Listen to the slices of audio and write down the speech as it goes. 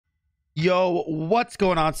Yo, what's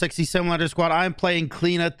going on, Sexy Simulator Squad? I'm playing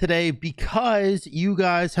CLEENA today because you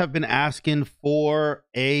guys have been asking for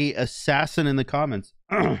a assassin in the comments.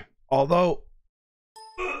 Although,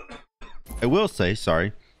 I will say,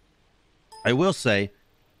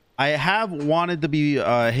 I have wanted to be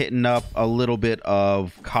hitting up a little bit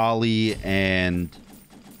of Kali and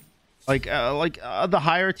the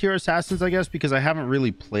higher tier assassins, I guess, because I haven't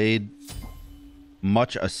really played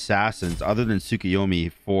much assassins other than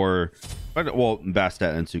Tsukuyomi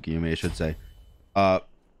Bastet and Tsukuyomi, I should say. But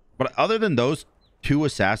other than those two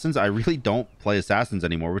assassins, I really don't play assassins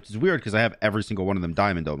anymore, which is weird because I have every single one of them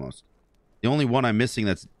diamond almost. The only one I'm missing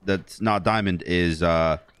that's not diamond is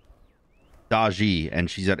Daji, and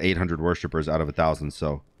she's at 800 worshippers out of 1,000.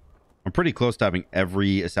 So I'm pretty close to having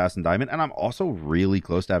every assassin diamond, and I'm also really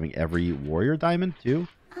close to having every warrior diamond too,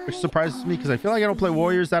 which surprises me because I feel like I don't play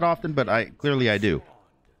warriors that often, but I do.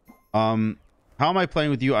 How am I playing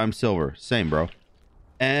with you? I'm silver. Same, bro.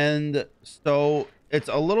 And so it's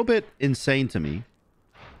a little bit insane to me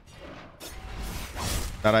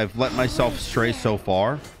that I've let myself stray so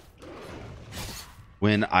far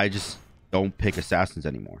when I just don't pick assassins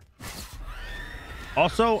anymore.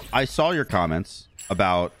 Also, I saw your comments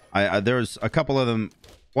about there's a couple of them.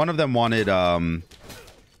 One of them wanted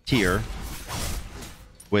tier,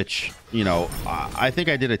 which, you know, I think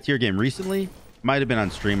I did a tier game recently. Might have been on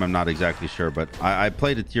stream, I'm not exactly sure, but I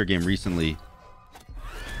played a tier game recently.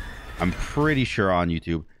 I'm pretty sure on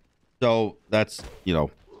YouTube. So that's, you know,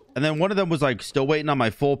 and then one of them was like still waiting on my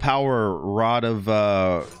full power Rod of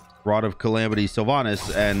Calamity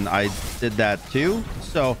Sylvanas, and I did that too.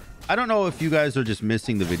 So I don't know if you guys are just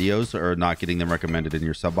missing the videos or not getting them recommended in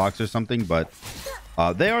your sub box or something, but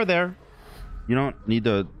they are there. You don't need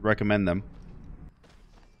to recommend them.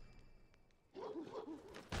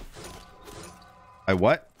 I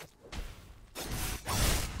what?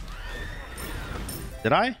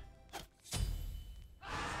 Did I?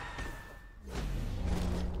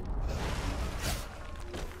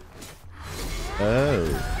 Oh.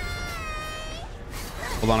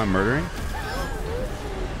 Hold on, I'm murdering.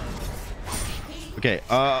 Okay,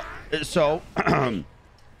 so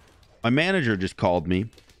my manager just called me.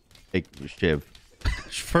 Hey, Shiv.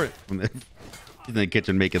 She's in the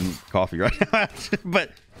kitchen making coffee right now.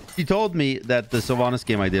 But he told me that the Sylvanas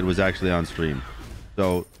game I did was actually on stream.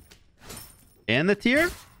 So, and the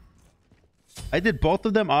tier? I did both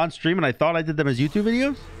of them on stream, and I thought I did them as YouTube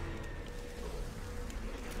videos?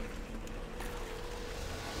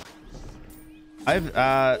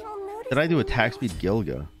 Did I do attack speed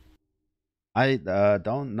Gilga? I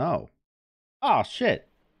don't know. Oh, shit.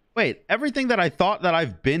 Wait, everything that I thought that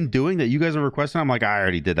I've been doing that you guys are requesting, I'm like, I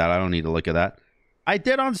already did that. I don't need to look at that. I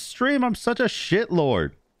did on stream. I'm such a shit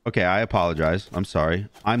lord. Okay, I apologize. I'm sorry.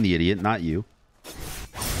 I'm the idiot, not you.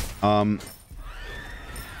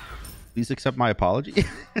 Please accept my apology.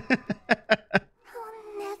 I'll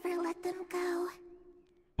never let them go.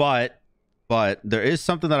 But there is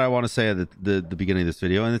something that I want to say at the beginning of this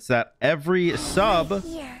video, and it's that every sub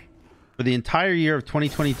for the entire year of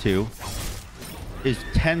 2022 is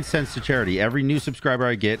 10 cents to charity. Every new subscriber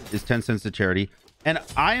I get is 10 cents to charity. And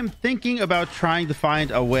I am thinking about trying to find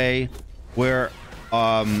a way where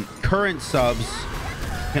current subs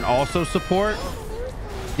can also support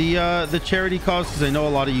the charity cause, because I know a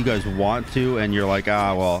lot of you guys want to, and you're like,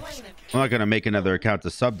 well, I'm not gonna make another account to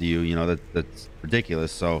sub to you, you know, that's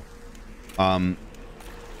ridiculous. So I've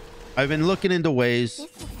been looking into ways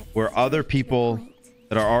where other people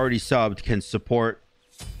that are already subbed can support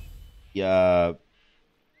the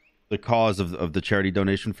cause of the charity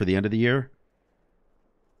donation for the end of the year,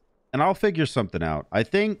 and I'll figure something out. I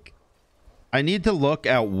think I need to look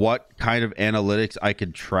at what kind of analytics I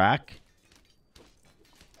can track.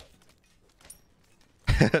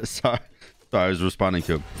 Sorry, I was responding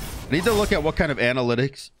to him. I need to look at what kind of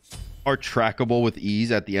analytics are trackable with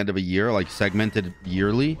ease at the end of a year, like segmented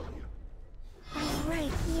yearly.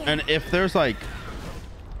 And if there's like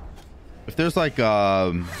if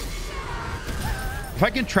I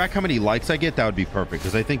can track how many likes I get, that would be perfect,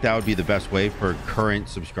 because I think that would be the best way for current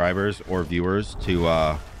subscribers or viewers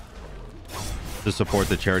to support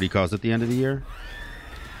the charity cause at the end of the year.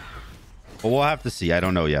 But we'll have to see. I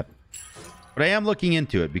don't know yet, but I am looking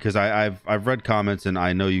into it because I've read comments, and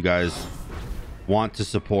I know you guys want to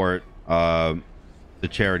support the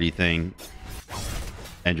charity thing,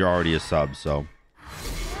 and you're already a sub, so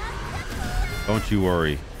don't you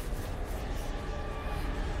worry.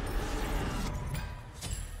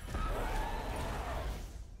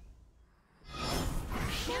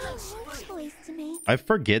 I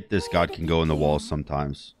forget this god can go in the walls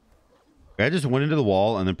sometimes. I just went into the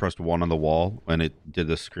wall and then pressed 1 on the wall when it did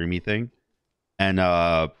the screamy thing. And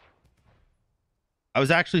I was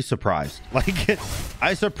actually surprised. Like,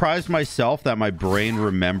 I surprised myself that my brain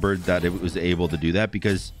remembered that it was able to do that,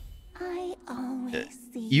 because I always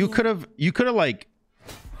see you could have like,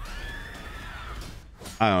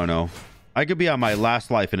 I don't know. I could be on my last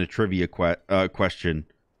life in a trivia question,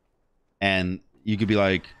 and you could be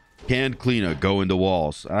like, "Can CLEENA go into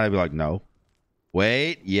walls?" And I'd be like, "No."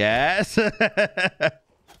 Wait, yes.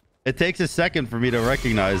 It takes a second for me to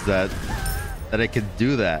recognize that I could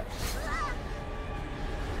do that.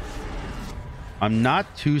 I'm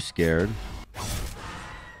not too scared.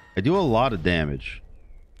 I do a lot of damage,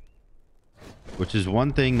 which is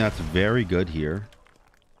one thing that's very good here.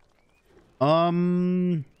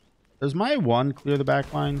 Does my 1 clear the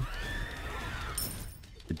back line?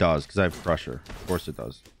 It does, because I have Crusher. Of course it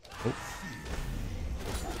does.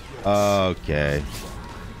 Oh. Okay.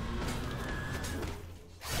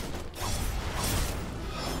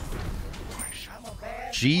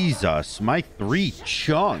 Jesus, my 3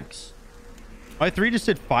 chunks. My 3 just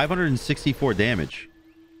did 564 damage.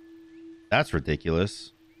 That's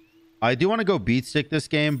ridiculous. I do want to go beat stick this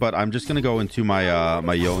game, but I'm just gonna go into my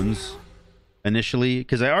my Jotuns initially,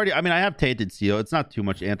 because I have Tainted Seal. It's not too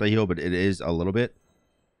much anti-heal, but it is a little bit.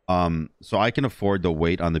 So I can afford to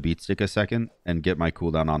wait on the beat stick a second and get my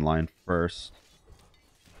cooldown online first.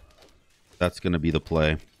 That's gonna be the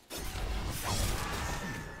play.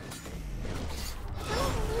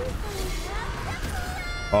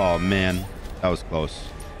 Oh man, that was close.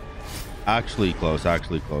 Actually close,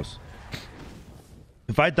 actually close.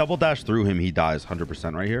 If I double dash through him, he dies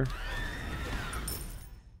 100% right here.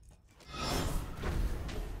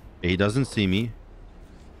 He doesn't see me.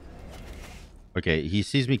 Okay, he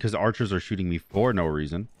sees me because archers are shooting me for no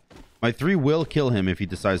reason. My 3 will kill him if he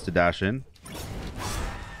decides to dash in.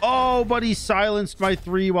 Oh, but he silenced my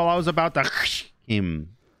 3 while I was about to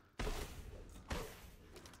him.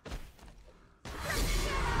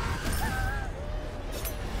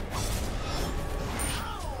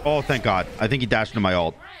 Oh, thank God. I think he dashed into my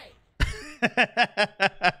ult.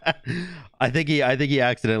 I think he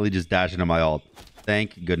accidentally just dashed into my ult.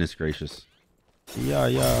 Thank goodness gracious.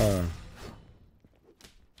 Yeah.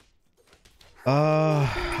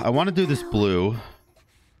 I want to do this blue.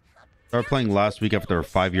 Started playing last week after a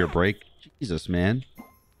 5-year break. Jesus, man.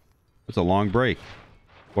 It's a long break.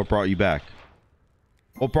 What brought you back?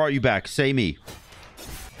 What brought you back? Say me.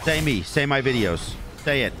 Say me. Say my videos.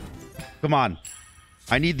 Say it. Come on.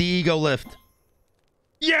 I need the ego lift.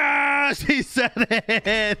 Yes! He said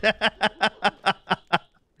it!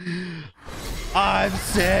 I'm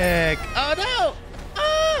sick. Oh, no!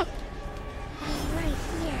 Oh! I'm right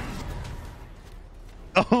here.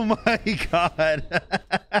 Oh, my God.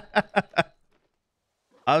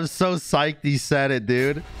 I'm so psyched he said it,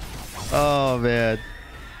 dude. Oh, man.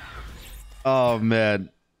 Oh, man.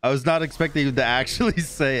 I was not expecting him to actually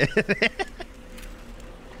say it.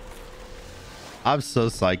 I'm so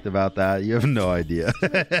psyched about that. You have no idea.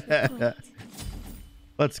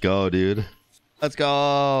 Let's go, dude. Let's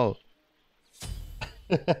go.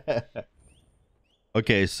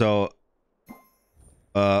 Okay, so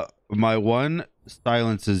my 1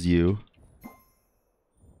 silences you.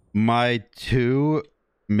 My 2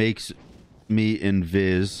 makes me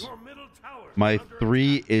invis. My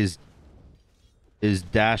 3 is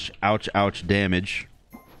dash ouch ouch damage.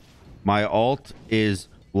 My ult is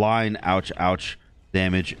line ouch ouch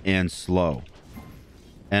damage and slow.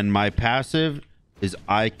 And my passive is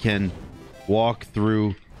I can walk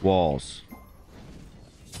through walls.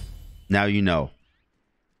 Now you know.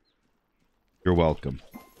 You're welcome.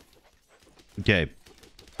 Okay.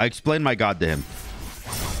 I explained my god to him.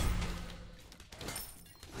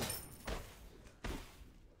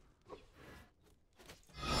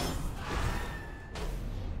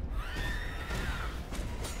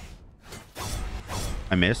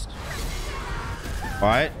 I missed. All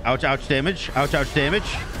right. Ouch, ouch damage. Ouch, ouch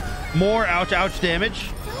damage. More ouch, ouch damage.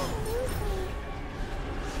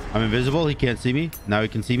 I'm invisible. He can't see me. Now he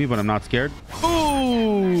can see me, but I'm not scared.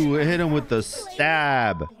 Ooh! I hit him with the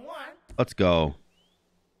stab. Let's go.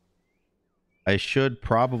 I should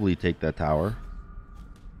probably take that tower.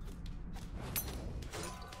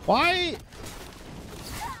 Why?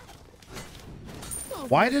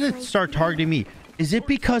 Why did it start targeting me? Is it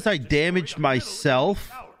because I damaged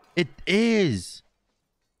myself? It is.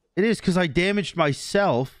 It is because I damaged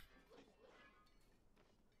myself.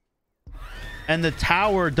 And the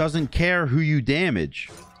tower doesn't care who you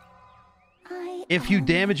damage. If you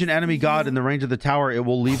damage an enemy god in the range of the tower, it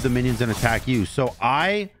will leave the minions and attack you. So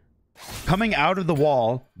I, coming out of the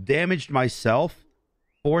wall, damaged myself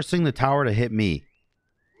forcing the tower to hit me.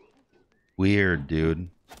 Weird, dude.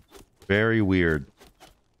 Very weird.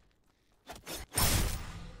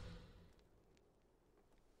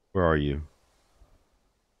 Where are you?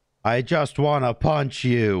 I just want to punch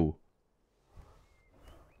you.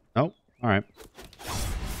 Oh, all right.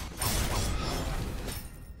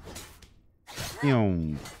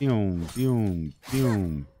 Boom, boom, boom,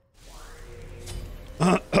 boom.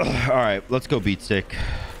 All right, let's go beat stick.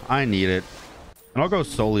 I need it. And I'll go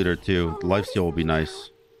soul eater too. The lifesteal will be nice.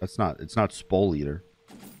 It's not spole eater.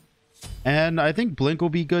 And I think blink will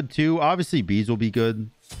be good too. Obviously beads will be good.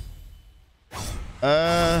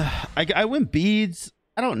 I went beads.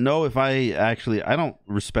 I don't know if I don't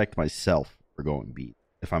respect myself for going bead,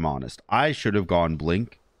 if I'm honest. I should have gone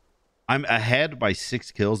blink. I'm ahead by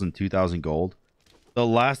 6 kills and 2,000 gold. The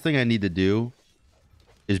last thing I need to do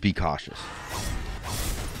is be cautious.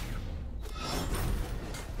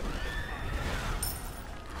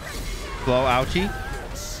 Slow, ouchie.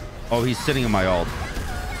 Oh, he's sitting in my ult.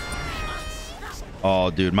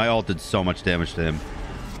 Oh, dude, my ult did so much damage to him.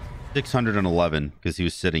 611 because he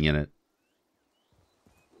was sitting in it.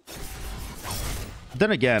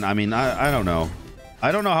 Then again, I mean, I don't know.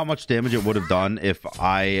 I don't know how much damage it would have done if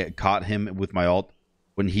I caught him with my ult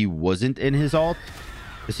when he wasn't in his ult.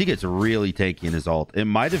 Because he gets really tanky in his ult. It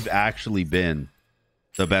might have actually been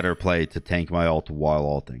the better play to tank my ult while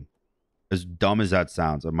ulting. As dumb as that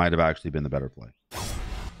sounds, it might have actually been the better play.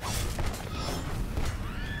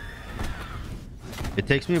 It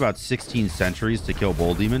takes me about 16 centuries to kill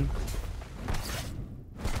Bull Demon.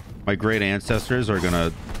 My great ancestors are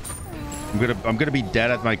gonna... I'm gonna be dead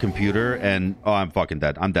at my computer and... Oh, I'm fucking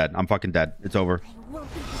dead. I'm dead. I'm fucking dead. It's over.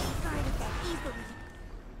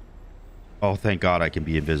 Oh, thank God I can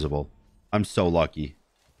be invisible. I'm so lucky.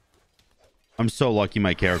 I'm so lucky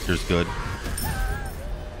my character's good.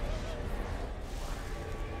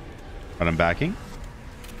 But I'm backing.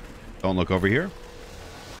 Don't look over here.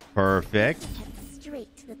 Perfect.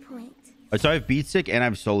 Straight to the point. So I have beat stick and I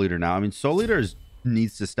have soul eater now. I mean, soul eater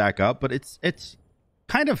needs to stack up, but it's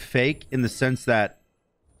kind of fake in the sense that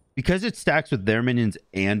because it stacks with their minions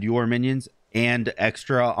and your minions and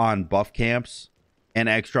extra on buff camps and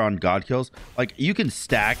extra on god kills, like you can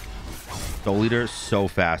stack soul eater so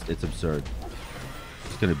fast, it's absurd.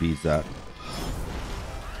 It's gonna beat that.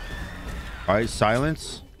 All right,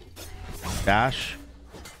 silence. Dash.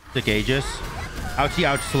 Stick Aegis. Ouchie,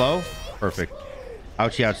 ouch, slow. Perfect.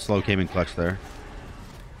 Ouchie, ouch, slow came in clutch there.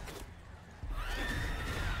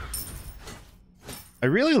 I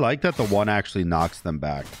really like that the one actually knocks them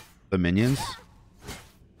back. The minions.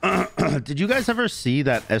 Did you guys ever see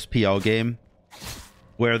that SPL game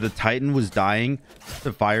where the Titan was dying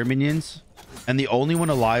to fire minions and the only one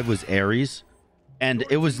alive was Ares? And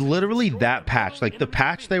it was literally that patch. Like the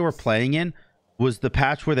patch they were playing in was the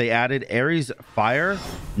patch where they added Ares fire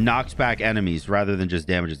knocks back enemies rather than just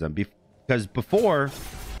damages them. Because before,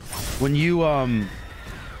 when you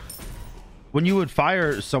would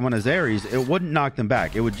fire someone as Ares, it wouldn't knock them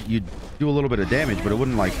back. You'd do a little bit of damage, but it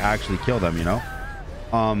wouldn't like actually kill them, you know,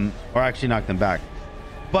 or actually knock them back.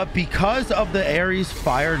 But because of the Ares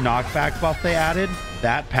fire knockback buff they added,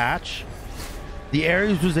 that patch, the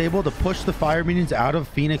Ares was able to push the fire minions out of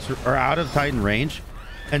Phoenix or out of Titan range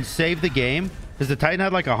and save the game. Because the Titan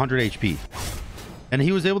had like 100 HP. And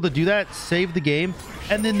he was able to do that, save the game,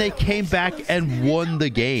 and then they came back and won the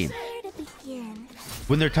game.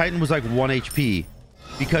 When their Titan was like 1 HP,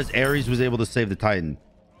 because Ares was able to save the Titan.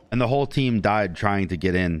 And the whole team died trying to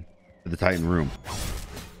get in to the Titan room.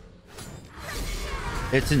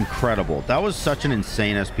 It's incredible. That was such an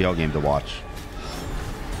insane SPL game to watch.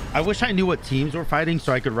 I wish I knew what teams were fighting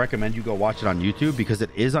so I could recommend you go watch it on YouTube, because it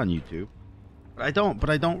is on YouTube. But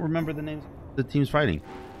I don't remember the names of the teams fighting.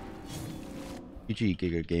 GG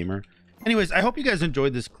Giga Gamer. Anyways, I hope you guys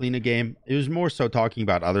enjoyed this CLEENA game. It was more so talking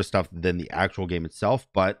about other stuff than the actual game itself,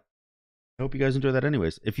 but I hope you guys enjoyed that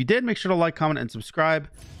anyways. If you did, make sure to like, comment, and subscribe.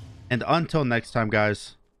 And until next time,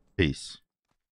 guys, peace.